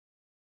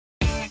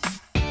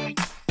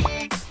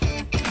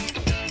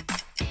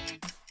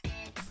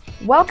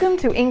Welcome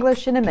to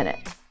English in a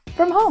Minute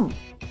from home.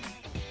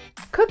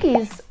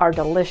 Cookies are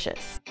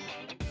delicious,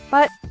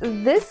 but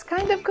this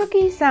kind of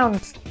cookie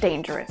sounds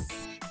dangerous.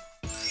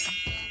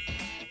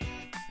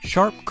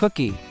 Sharp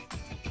cookie.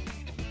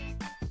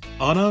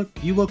 Anna,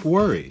 you look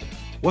worried.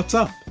 What's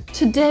up?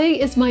 Today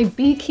is my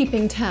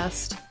beekeeping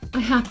test. I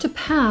have to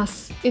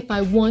pass if I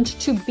want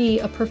to be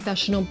a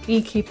professional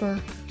beekeeper.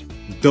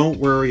 Don't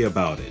worry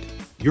about it.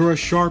 You're a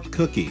sharp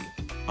cookie.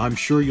 I'm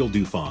sure you'll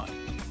do fine.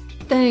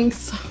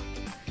 Thanks.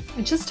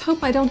 I just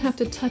hope I don't have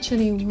to touch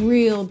any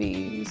real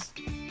bees.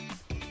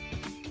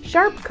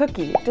 Sharp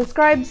cookie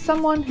describes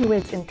someone who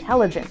is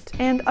intelligent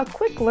and a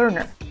quick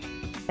learner.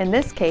 In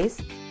this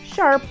case,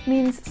 sharp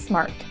means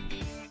smart.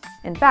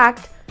 In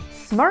fact,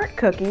 smart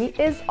cookie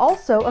is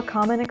also a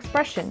common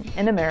expression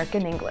in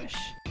American English.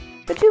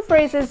 The two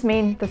phrases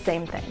mean the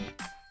same thing.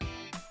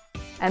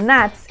 And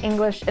that's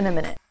English in a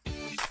Minute.